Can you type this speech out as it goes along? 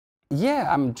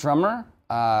Yeah, I'm a drummer,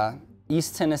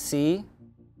 East Tennessee.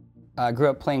 Grew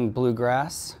up playing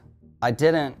bluegrass. I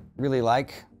didn't really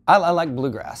like, I like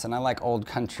bluegrass and I like old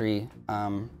country,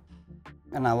 and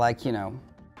I like, you know,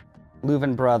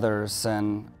 Louvin Brothers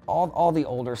and all the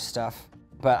older stuff,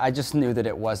 but I just knew that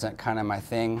it wasn't kind of my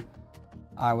thing.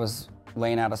 I was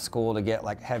laying out of school to get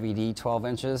like heavy D 12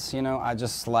 inches, you know, I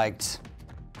just liked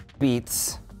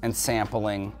beats and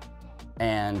sampling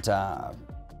and,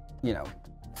 you know,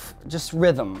 just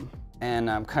rhythm,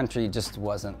 and country just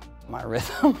wasn't my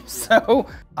rhythm. So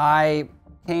I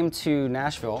came to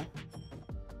Nashville.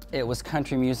 It was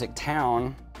country music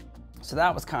town, so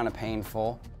that was kind of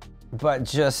painful. But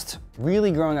just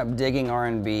really growing up digging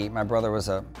R&B. My brother was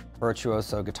a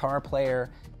virtuoso guitar player.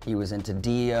 He was into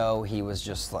Dio. He was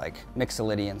just like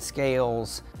Mixolydian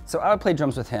scales. So I would play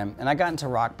drums with him, and I got into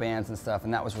rock bands and stuff,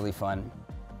 and that was really fun.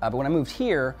 But when I moved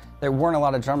here, there weren't a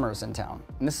lot of drummers in town.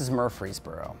 And this is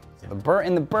Murfreesboro. So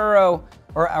in the borough,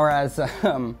 or as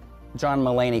John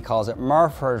Mulaney calls it,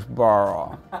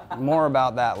 Murfreesboro. More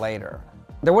about that later.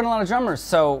 There weren't a lot of drummers,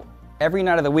 so every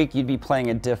night of the week you'd be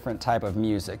playing a different type of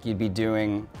music. You'd be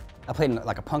doing, I played in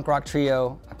like a punk rock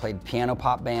trio, I played piano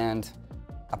pop band,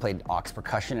 I played aux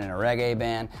percussion in a reggae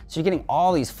band. So you're getting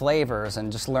all these flavors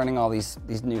and just learning all these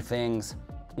new things.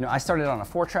 You know, I started on a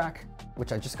 4-track,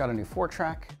 which I just got a new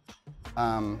 4-track.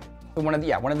 One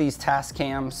of these task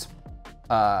cams,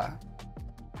 I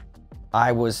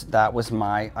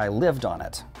lived on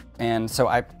it. And so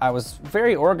I was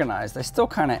very organized. I still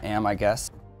kind of am, I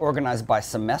guess. Organized by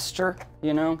semester,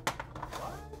 you know?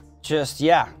 Just,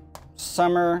 yeah,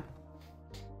 summer.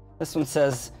 This one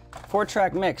says,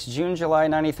 4-track mix, June, July,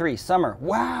 93, summer,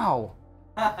 wow.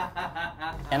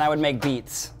 And I would make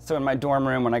beats. So in my dorm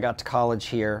room when I got to college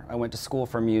here, I went to school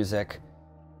for music,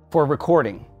 for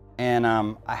recording. And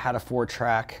I had a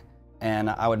 4-track and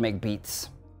I would make beats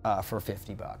for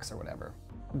 $50 or whatever.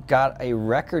 Got a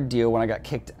record deal when I got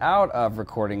kicked out of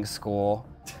recording school,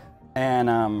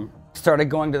 and started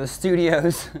going to the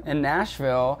studios in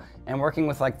Nashville and working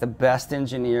with like the best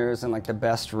engineers and like the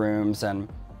best rooms, and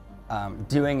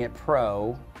doing it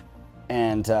pro,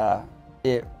 and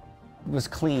it was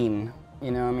clean.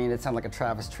 You know, I mean, it sounded like a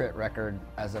Travis Tritt record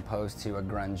as opposed to a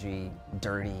grungy,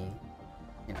 dirty,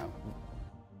 you know,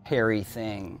 hairy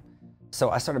thing. So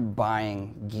I started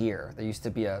buying gear. There used to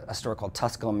be a store called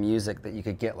Tusculum Music that you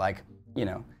could get like, you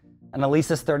know, an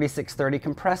Alesis 3630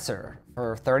 compressor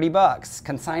for $30,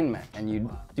 consignment, and you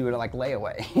do it like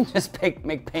layaway. You just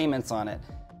make payments on it.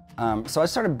 So I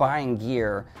started buying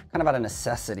gear kind of out of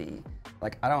necessity.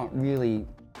 Like I don't really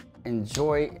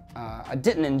enjoy, I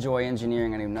didn't enjoy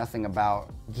engineering. I knew nothing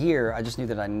about gear. I just knew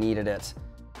that I needed it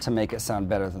to make it sound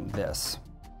better than this.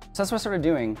 So that's what I started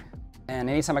doing. And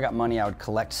anytime I got money, I would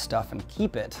collect stuff and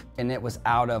keep it. And it was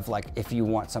out of like, if you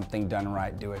want something done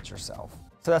right, do it yourself.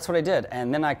 So that's what I did.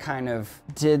 And then I kind of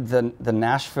did the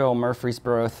Nashville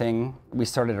Murfreesboro thing. We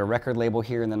started a record label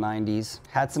here in the 90s,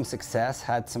 had some success,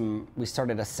 we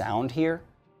started a sound here,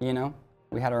 you know?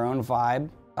 We had our own vibe.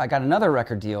 I got another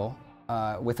record deal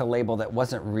with a label that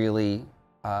wasn't really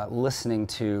listening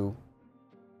to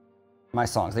my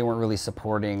songs. They weren't really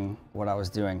supporting what I was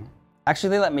doing. Actually,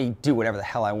 they let me do whatever the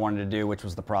hell I wanted to do, which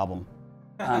was the problem.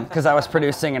 Because I was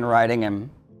producing and writing and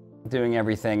doing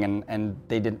everything, and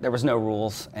there was no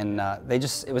rules, and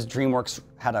it was DreamWorks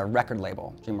had a record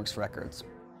label, DreamWorks Records,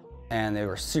 and they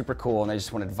were super cool, and they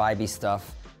just wanted vibey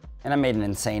stuff, and I made an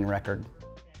insane record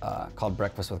called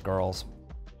Breakfast with Girls,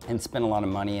 and spent a lot of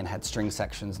money and had string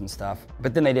sections and stuff,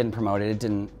 but then they didn't promote it,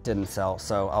 didn't sell,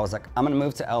 so I was like, I'm gonna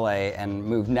move to LA and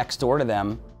move next door to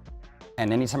them,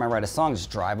 and anytime I write a song,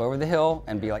 just drive over the hill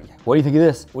and be like, what do you think of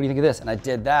this? What do you think of this? And I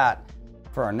did that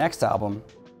for our next album,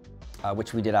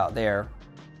 which we did out there,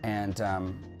 and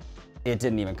it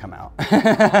didn't even come out.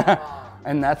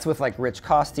 And that's with like Rich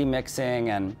Costey mixing,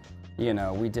 and you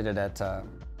know, we did it at, I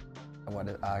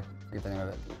forget the name of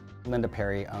it. Linda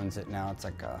Perry owns it now, it's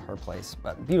like her place,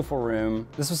 but beautiful room.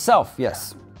 This was Self,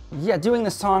 yes. Yeah, doing the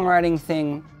songwriting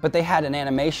thing, but they had an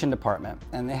animation department,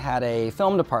 and they had a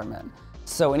film department.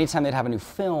 So anytime they'd have a new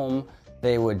film,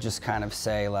 they would just kind of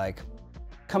say like,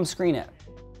 come screen it.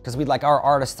 Because we'd like our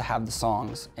artists to have the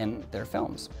songs in their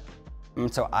films.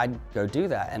 And so I'd go do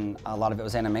that, and a lot of it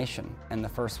was animation. And the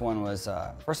first one was,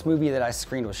 first movie that I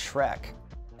screened was Shrek.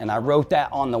 And I wrote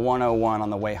that on the 101 on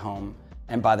the way home.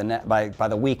 And by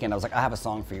the weekend, I was like, I have a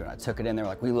song for you. And I took it in, they were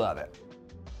like, we love it.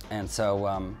 And so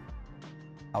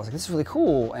I was like, this is really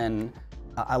cool. And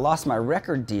I lost my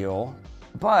record deal,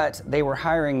 but they were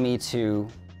hiring me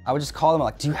I would just call them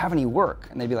like, do you have any work?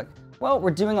 And they'd be like, well,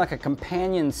 we're doing like a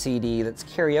companion CD that's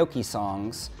karaoke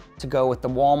songs to go with the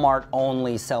Walmart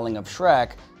only selling of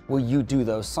Shrek. will you do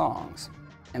those songs?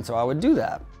 And so I would do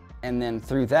that. And then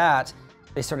through that,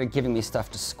 they started giving me stuff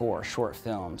to score, short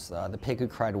films, The Pig Who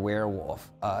Cried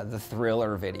Werewolf, the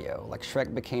Thriller video. Like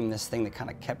Shrek became this thing that kind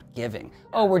of kept giving.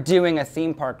 Oh, we're doing a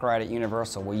theme park ride at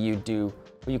Universal. Will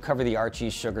you cover the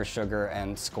Archie's Sugar Sugar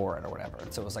and score it or whatever?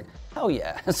 And so it was like, hell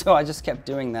yeah. So I just kept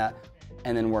doing that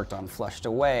and then worked on Flushed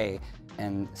Away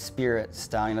and Spirit,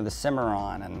 Stallion of the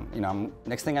Cimarron. And you know,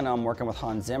 next thing I know, I'm working with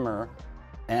Hans Zimmer,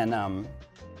 and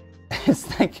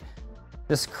it's like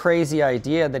this crazy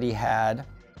idea that he had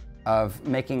of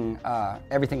making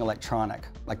everything electronic,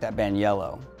 like that band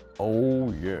Yellow.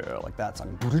 Oh yeah, like that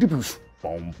song.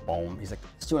 Boom, boom. He's like,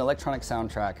 let's do an electronic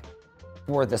soundtrack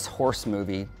for this horse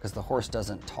movie, because the horse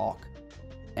doesn't talk.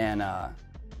 And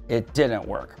it didn't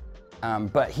work.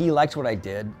 But he liked what I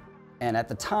did. And at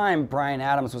the time, Bryan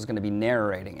Adams was gonna be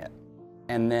narrating it.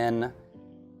 And then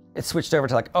it switched over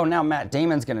to like, oh, now Matt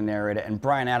Damon's gonna narrate it and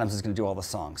Bryan Adams is gonna do all the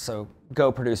songs. So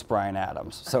go produce Bryan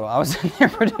Adams. So I was in there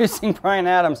producing Bryan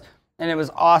Adams, and it was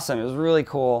awesome. It was really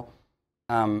cool.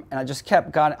 And I just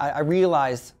kept, I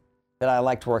realized that I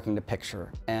liked working to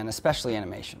picture, and especially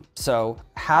animation. So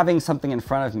having something in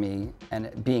front of me and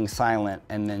it being silent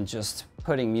and then just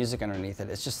putting music underneath it,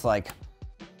 it's just like,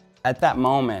 at that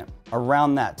moment,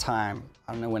 around that time,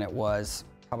 I don't know when it was,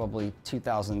 probably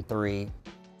 2003,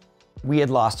 we had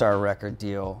lost our record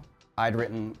deal. I'd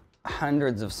written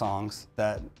hundreds of songs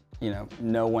that, you know,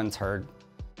 no one's heard.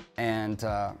 And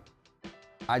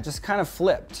I just kind of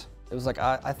flipped. It was like,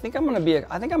 I think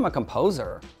I'm a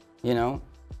composer, you know?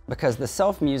 Because the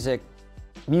self-music,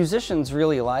 musicians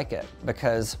really like it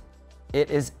because it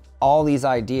is all these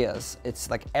ideas. It's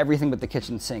like everything but the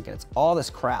kitchen sink, and it's all this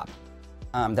crap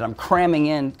that I'm cramming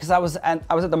in, because I was at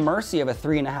the mercy of a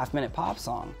 3.5-minute pop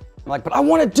song. I'm like, but I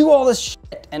want to do all this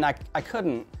shit, and I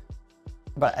couldn't,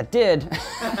 but I did.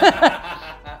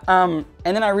 And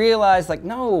then I realized, like,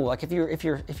 no, like if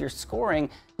you're scoring,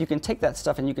 you can take that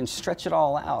stuff and you can stretch it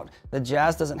all out. The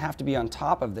jazz doesn't have to be on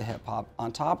top of the hip hop,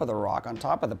 on top of the rock, on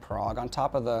top of the prog, on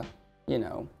top of the, you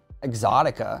know,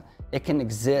 exotica. It can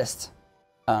exist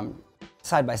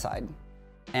side by side.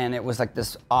 And it was like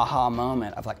this aha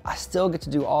moment of like, I still get to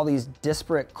do all these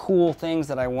disparate, cool things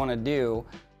that I want to do,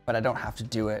 but I don't have to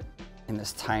do it in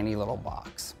this tiny little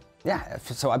box. Yeah,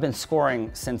 so I've been scoring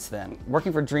since then.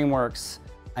 Working for DreamWorks,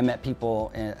 I met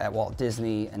people at Walt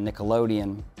Disney and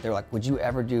Nickelodeon. They were like, would you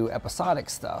ever do episodic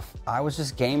stuff? I was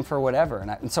just game for whatever.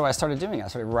 And so I started doing it. I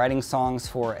started writing songs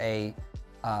for a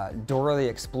Dora the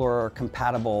Explorer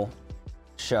compatible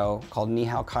show called Ni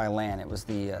Hao Kai Lan. It was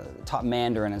the taught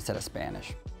Mandarin instead of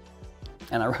Spanish.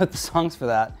 And I wrote the songs for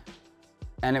that.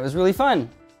 And it was really fun.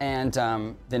 And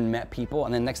then met people.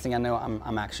 And then next thing I know,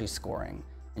 I'm actually scoring.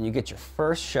 And you get your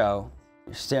first show,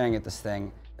 you're staring at this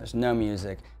thing, there's no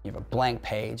music, you have a blank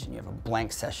page, and you have a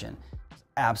blank session. It's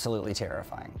absolutely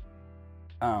terrifying.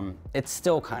 It's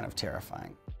still kind of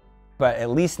terrifying, but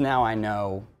at least now I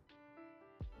know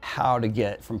how to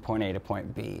get from point A to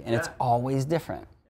point B, and it's always different.